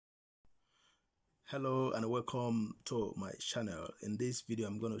Hello and welcome to my channel. In this video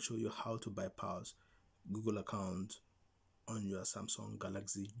I'm going to show you how to bypass Google account on your Samsung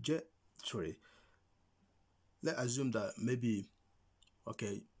Galaxy J3. Let's assume that maybe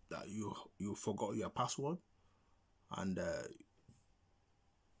that you forgot your password and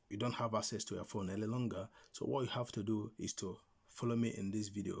you don't have access to your phone any longer. So what you have to do is to follow me in this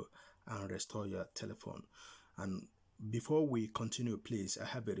video and restore your telephone. And before we continue, please, I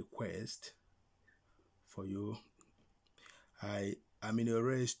have a request for you. I'm in a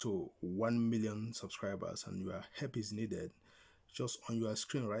race to 1 million subscribers and your help is needed. Just on your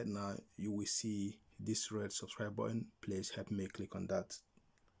screen right now you will see this red subscribe button. Please help me click on that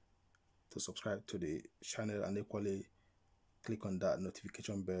to subscribe to the channel, and equally click on that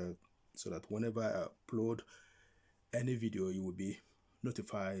notification bell so that whenever I upload any video you will be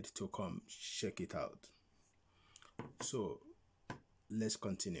notified to come check it out. So let's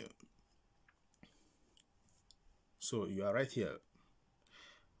continue. So you are right here.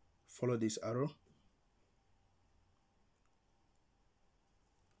 Follow this arrow.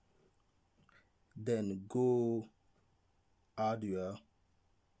 Then go add your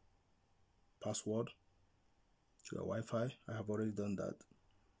password to your Wi-Fi. I have already done that.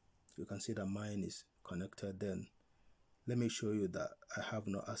 You can see that mine is connected. Then let me show you that I have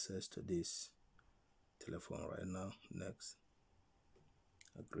no access to this telephone right now. Next.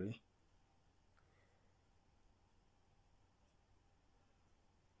 Agree.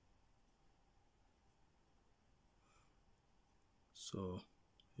 So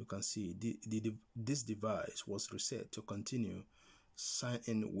you can see this device was reset to continue. Sign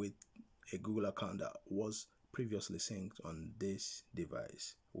in with a Google account that was previously synced on this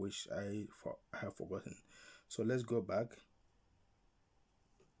device, which I have forgotten. So let's go back.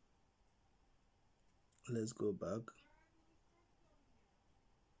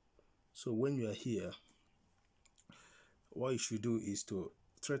 So when you are here, what you should do is to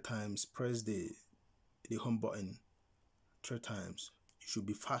 3 times press the home button 3 times. You should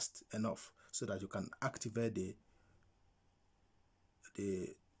be fast enough so that you can activate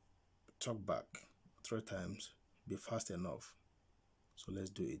the talk back 3 times. Be fast enough. So let's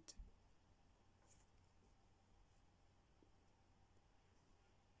do it.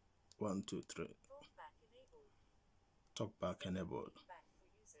 One, two, three. Talk back enabled.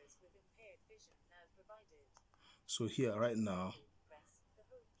 So here right now,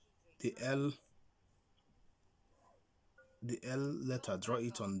 the L letter, draw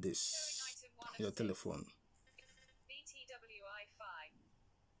it on this your telephone.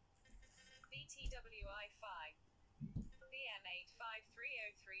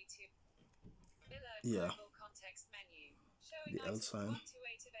 Yeah, the L sign.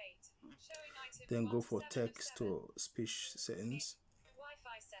 Then go for text to speech settings.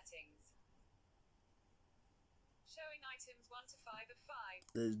 Wi-Fi settings. Showing items 1 to 5 of 5.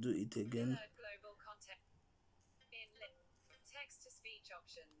 Let's do it again. Global context. Inlet. Text to speech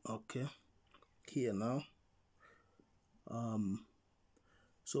options. Okay. Here now.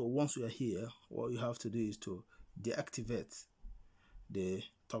 So once we are here, what you have to do is to deactivate the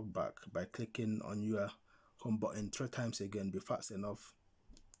talkback by clicking on your home button 3 times again. Be fast enough.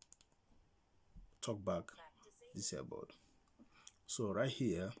 Talkback disabled. So right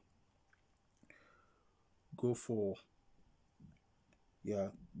here, go for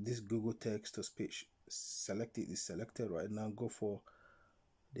this Google text to speech. Select it. Is selected right now. Go for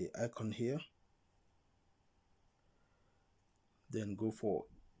the icon here. Then go for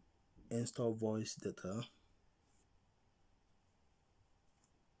install voice data.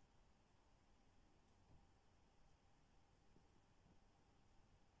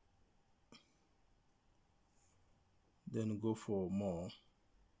 Then go for more.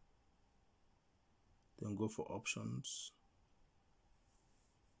 Then go for options.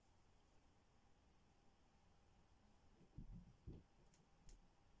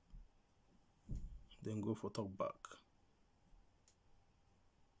 Then go for talkback.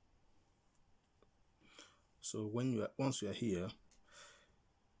 So once you are here,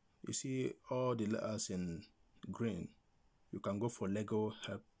 you see all the letters in green. You can go for Lego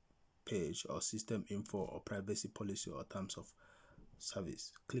help page or system info or privacy policy or terms of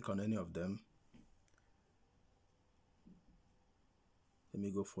service. Click on any of them. Let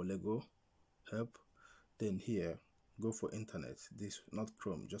me go for Lego help. Then here, go for internet. This, not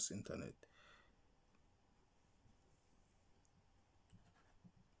Chrome, just internet.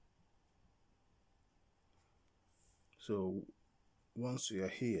 So once you are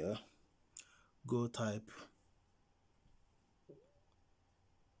here, go type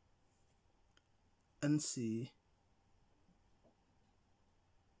NC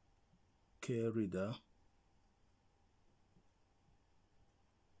nckreader,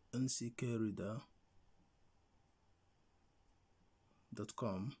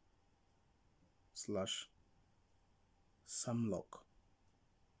 nckreader.com/samlock.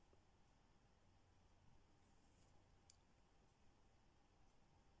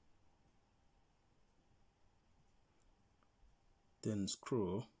 Then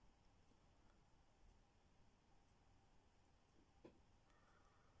scroll,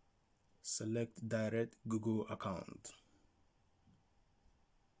 select direct Google account.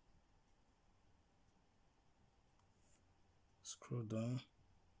 Scroll down,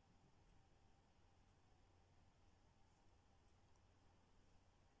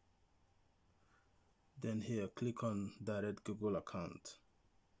 then here click on direct Google account,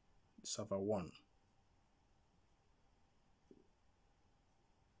 server 1.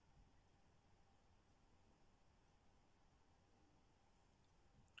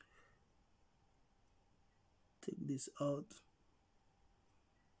 Take this out,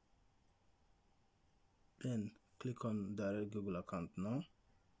 then click on direct Google account. Now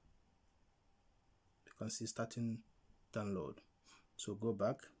you can see starting download. So go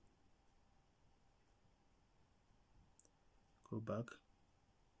back,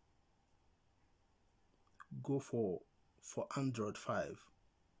 go for Android 5,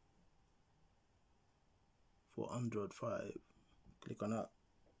 click on that,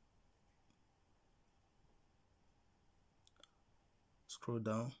 scroll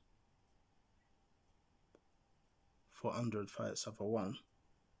down, for Android 5 server 1,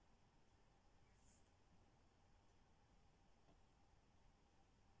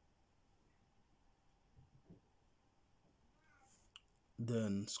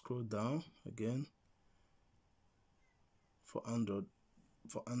 then scroll down again, for Android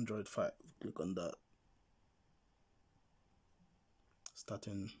 5, click on that,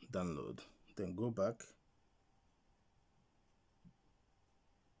 starting download. Then go back,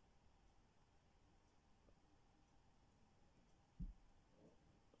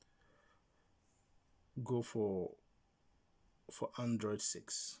 go for Android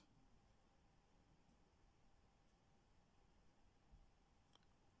 6,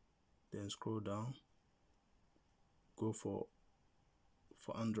 then scroll down, go for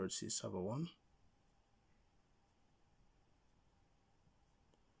Android 6 server 1,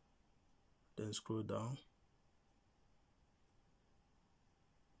 then scroll down,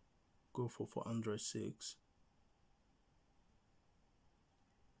 go for Android 6,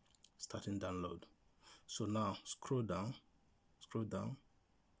 starting download. So now scroll down,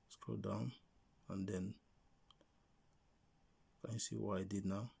 and then can you see what I did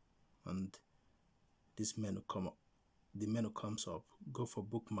now? And this menu the menu comes up. Go for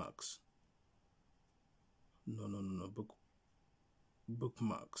bookmarks.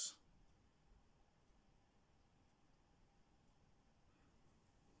 Bookmarks.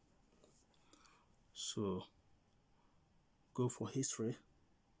 So go for history,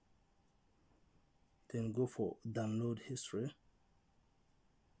 then go for download history.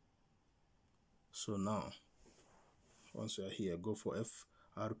 So now once you are here, go for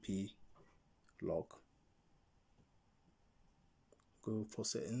frplock, go for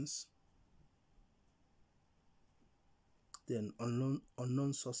settings, then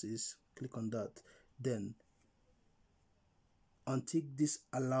unknown sources, click on that, then untick this,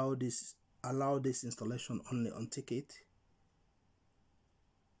 allow this installation only, untick it,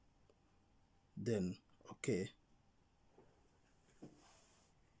 then okay,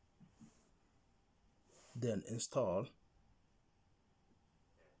 then install,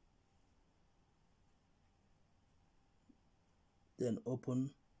 then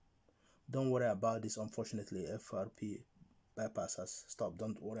open. Don't worry about this, unfortunately FRP bypass has stopped,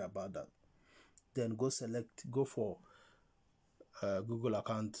 don't worry about that. Then go for Google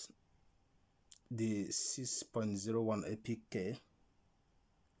account, the 6.01 APK.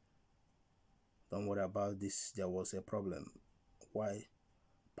 Don't worry about this, there was a problem why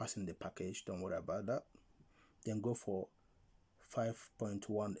passing the package, don't worry about that. Then go for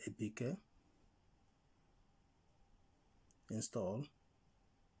 5.1 APK, install,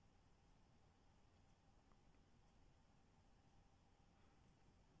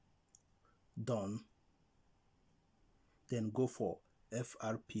 done. Then go for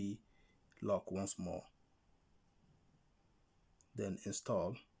frplock once more, then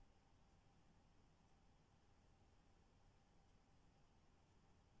install,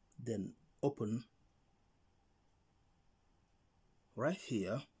 then open. Right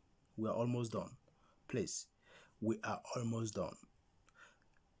here we are almost done. Please, we are almost done.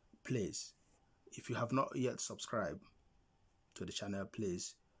 Please, if you have not yet subscribed to the channel,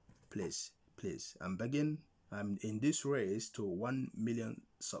 please please. I'm begging. I'm in this race to 1 million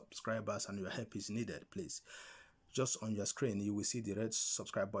subscribers, and your help is needed, please. Just on your screen, you will see the red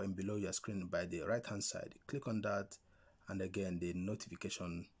subscribe button below your screen by the right hand side. Click on that, and again the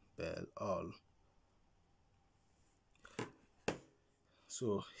notification bell all.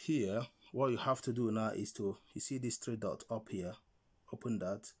 So here, what you have to do now is to, you see this three dot up here, open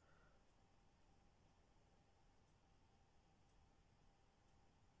that.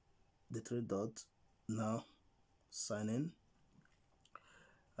 The three dots, now sign in.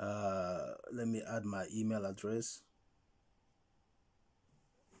 Let me add my email address.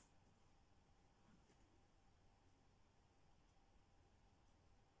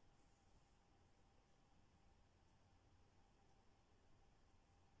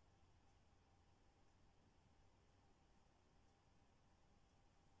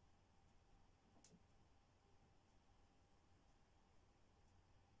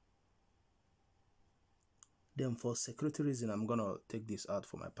 Then for security reason, I'm gonna take this out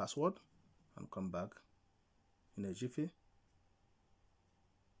for my password and come back in a jiffy.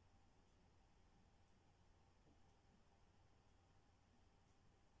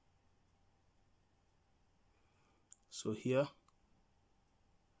 So here,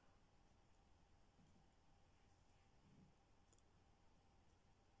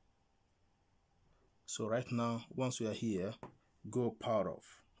 so right now, once we are here, go power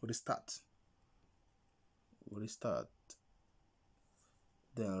off, restart,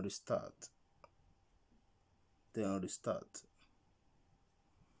 then restart, then restart.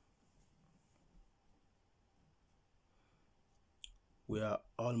 We are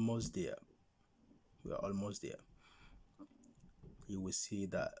almost there. We are almost there. You will see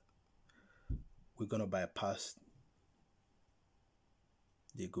that we're gonna bypass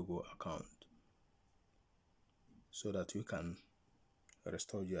the Google account so that you can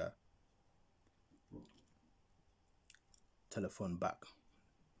restore your telephone back.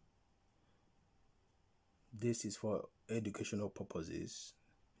 This is for educational purposes,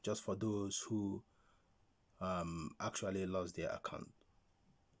 just for those who actually lost their account,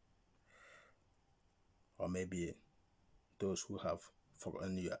 or maybe those who have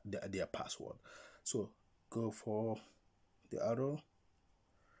forgotten their password. So go for the arrow,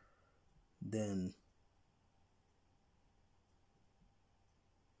 then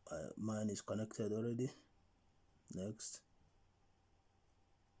mine is connected already. Next,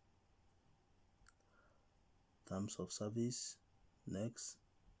 terms of service. Next,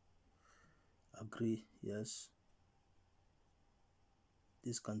 agree. Yes,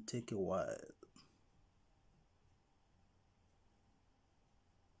 this can take a while.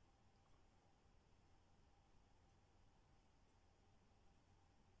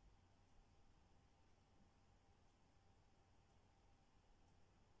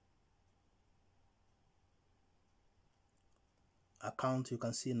 Account, you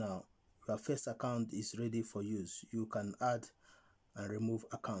can see now your first account is ready for use. You can add and remove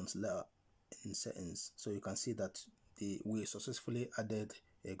accounts later in settings. So you can see that we successfully added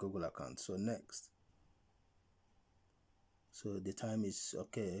a Google account. So next, so the time is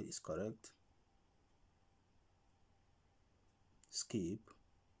okay, it's correct. Skip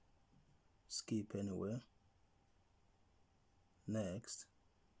anywhere. Next,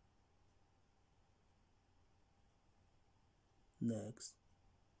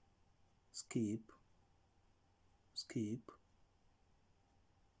 skip,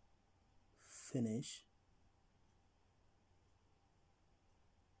 finish.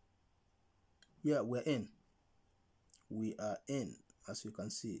 Yeah, we are in, as you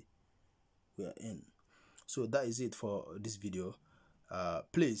can see, we are in. So that is it for this video.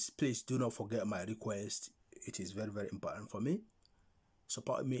 Please do not forget my request. It is very, very important for me.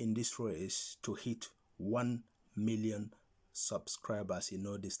 Support me in this race to hit 1 million subscribers in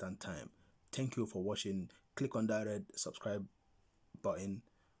no distant time. Thank you for watching. Click on that red subscribe button,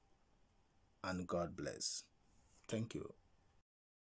 and God bless. Thank you.